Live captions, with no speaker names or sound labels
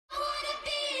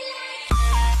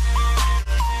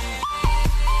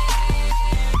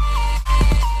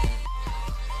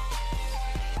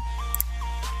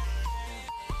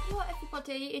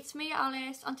everybody, it's me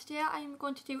Alice, and today I am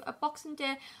going to do a Boxing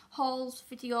Day hauls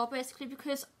video, basically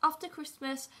because after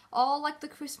Christmas all like the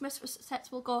Christmas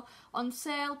sets will go on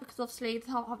sale because obviously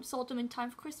they haven't sold them in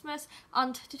time for Christmas,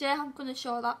 and today I'm going to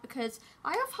show that because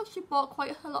I have actually bought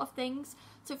quite a lot of things.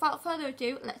 So without further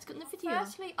ado, let's get in the video.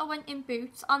 Firstly, I went in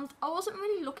Boots and I wasn't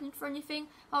really looking for anything.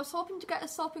 I was hoping to get a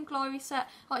Soap and Glory set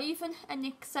or even a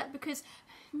Nick set because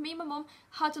me and my mum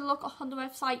had a look on the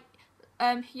website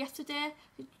yesterday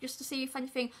just to see if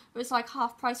anything was like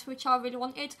half price, which I really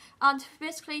wanted, and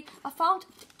basically I found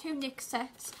two NYX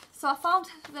sets. So I found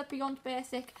the Beyond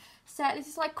Basic set. This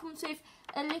is like comes with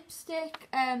a lipstick,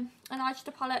 an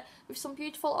eyeshadow palette with some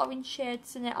beautiful orange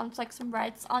shades in it and like some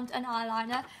reds and an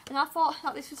eyeliner, and I thought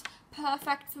that this was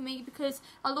perfect for me because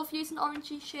I love using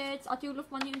orangey shades. I do love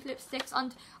my nude lipsticks,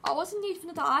 and I was in need of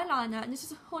another eyeliner, and this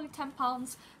is only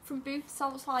 £10 from Boots. So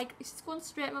I was like, this is going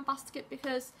straight in my basket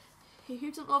because who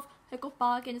doesn't love a good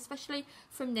bargain, especially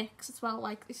from NYX as well.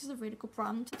 Like, this is a really good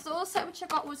brand. So the other set which I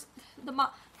got was the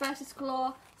Matte versus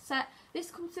Glow set. This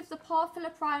comes with the Pore Filler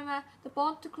Primer, the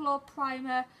Born to Glow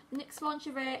Primer, NYX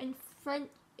Lingerie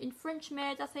in French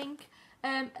Maid, I think,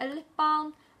 a lip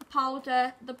balm, a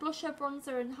powder, the blusher,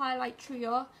 bronzer and highlight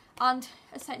trio, and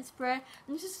a setting spray.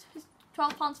 And this is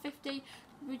 £12.50,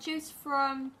 reduced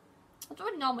from, I don't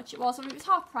really know how much it was. I mean, it was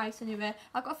half price anyway.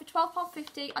 I got it for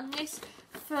 £12.50 and this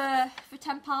for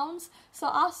 £10. So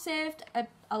I saved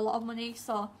a lot of money.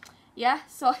 So yeah,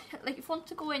 so like if you want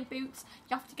to go in Boots,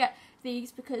 you have to get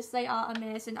these because they are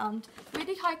amazing and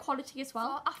really high quality as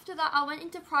well. So after that I went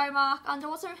into Primark and I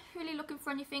wasn't really looking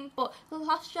for anything, but the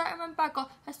last year I remember I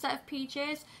got a set of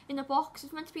PJs in a box. It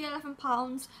was meant to be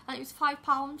 £11 and it was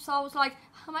 £5, so I was like,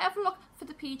 I might have a look for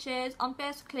the PJs, and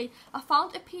basically I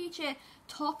found a PJ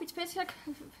top. It's basically like,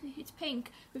 it's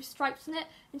pink with stripes in it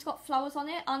and it's got flowers on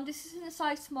it, and this is in a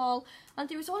size small,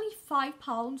 and it was only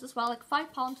 £5 as well. Like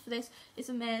 £5 for this is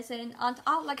amazing, and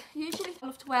I like usually I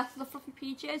love to wear the fluffy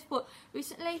PJs, but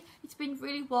recently it's been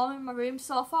really warm in my room,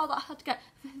 so I thought that I had to get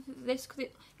this because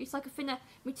it's like a thinner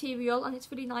material and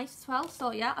it's really nice as well.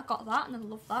 So yeah, I got that and I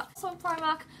love that. So in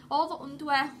Primark all the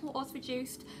underwear was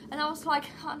reduced, and I was like,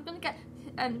 I'm gonna get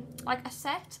like a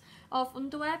set of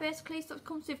underwear basically. So it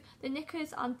comes with the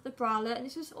knickers and the bralette, and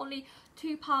this was only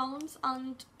 £2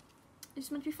 and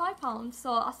it's meant to be £5,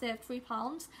 so I saved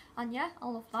 £3, and yeah, I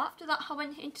love that. After that I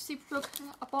went into Superdrug and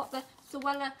I bought the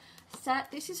Zoella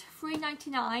set. This is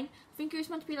 £3.99. I think it was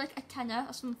meant to be like a tenner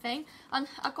or something, and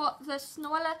I got the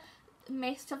Zoella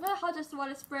mist. I've never had a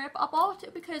Zoella spray, but I bought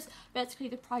it because basically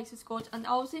the price is good and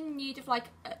I was in need of like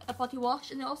a body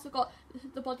wash, and I also got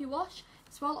the body wash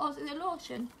as well as the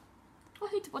lotion. I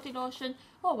hate the body lotion.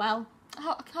 Oh well,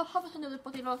 I'll have another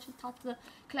body lotion to add to the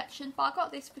collection, but I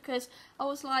got this because I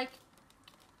was like,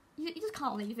 you just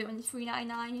can't leave it when it's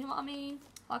 £3.99, you know what I mean?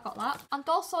 I got that. And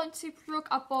also in Superdrug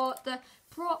I bought the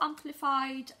Pro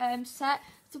Amplified set.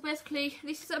 So basically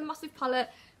this is a massive palette.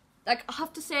 Like, I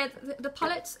have to say the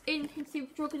palettes in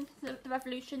Superdrug and the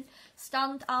Revolution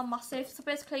stand are massive. So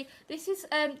basically this is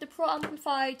the Pro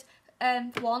Amplified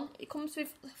one. It comes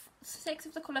with 6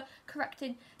 of the colour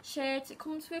correcting shades. It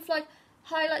comes with like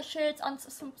highlight shades and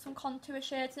some contour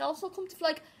shades. It also comes with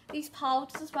like these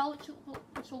powders as well,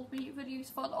 which will be really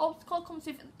useful. It also comes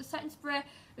with the setting spray,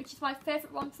 which is my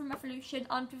favourite one from Revolution,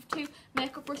 and with 2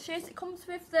 makeup brushes. It comes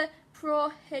with the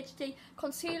Pro HD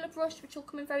concealer brush, which will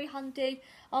come in very handy,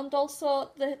 and also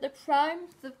the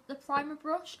primer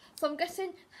brush. So I'm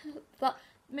guessing that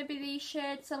maybe these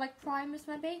shades are like primers,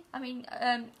 maybe. I mean,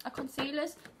 are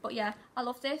concealers. But yeah, I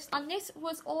love this. And this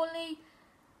was only,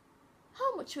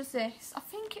 how much was this? I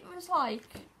think it was like,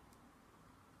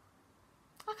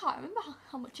 I can't remember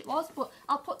how much it was, but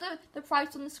I'll put the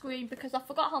price on the screen because I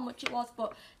forgot how much it was.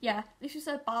 But yeah, this was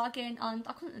a bargain and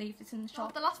I couldn't leave this in the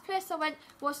shop. The last place I went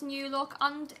was New Look,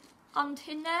 and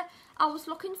in there I was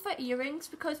looking for earrings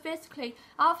because basically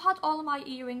I've had all of my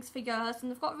earrings for years and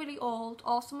they've got really old,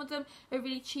 or some of them are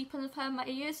really cheap and I've hurt my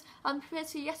ears. And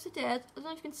basically yesterday, I don't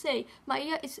know if you can see, my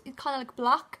ear is kind of like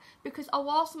black because I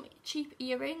wore some cheap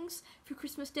earrings for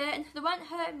Christmas Day and they weren't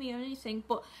hurting me or anything,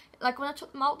 but like when I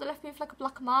took them out they left me with like a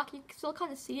black mark. You can still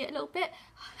kind of see it a little bit.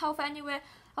 However, anyway,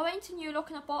 I went into New Look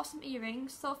and I bought some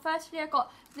earrings. So firstly I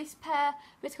got this pair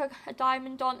with like a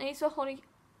diamond on. These are only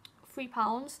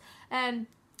 £3.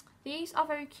 These are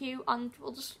very cute and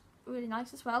will just really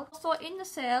nice as well. So in the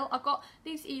sale I got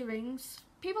these earrings.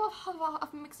 People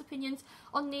have mixed opinions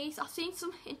on these. I've seen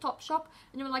some in Topshop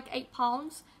and they were like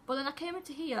 £8, but then I came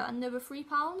into here and they were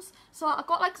 £3. So I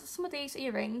got like some of these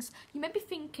earrings. You may be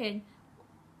thinking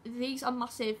these are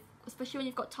massive especially when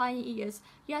you've got tiny ears.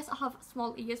 Yes, I have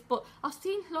small ears, but I've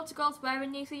seen lots of girls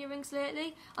wearing these earrings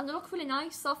lately and they look really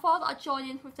nice, so I thought that I'd join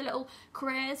in with the little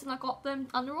craze, and I got them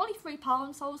and they're only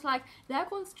 £3, so I was like, they're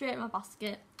going straight in my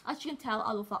basket. As you can tell,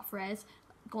 I love that phrase,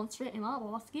 going straight in my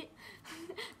basket.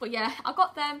 But yeah, I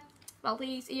got them, well,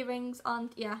 these earrings,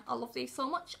 and yeah, I love these so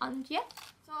much. And yeah,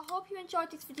 so I hope you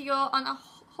enjoyed this video, and I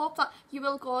hope that you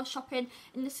will go shopping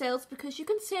in the sales because you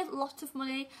can save lots of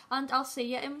money, and I'll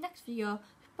see you in the next video.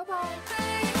 Bye bye.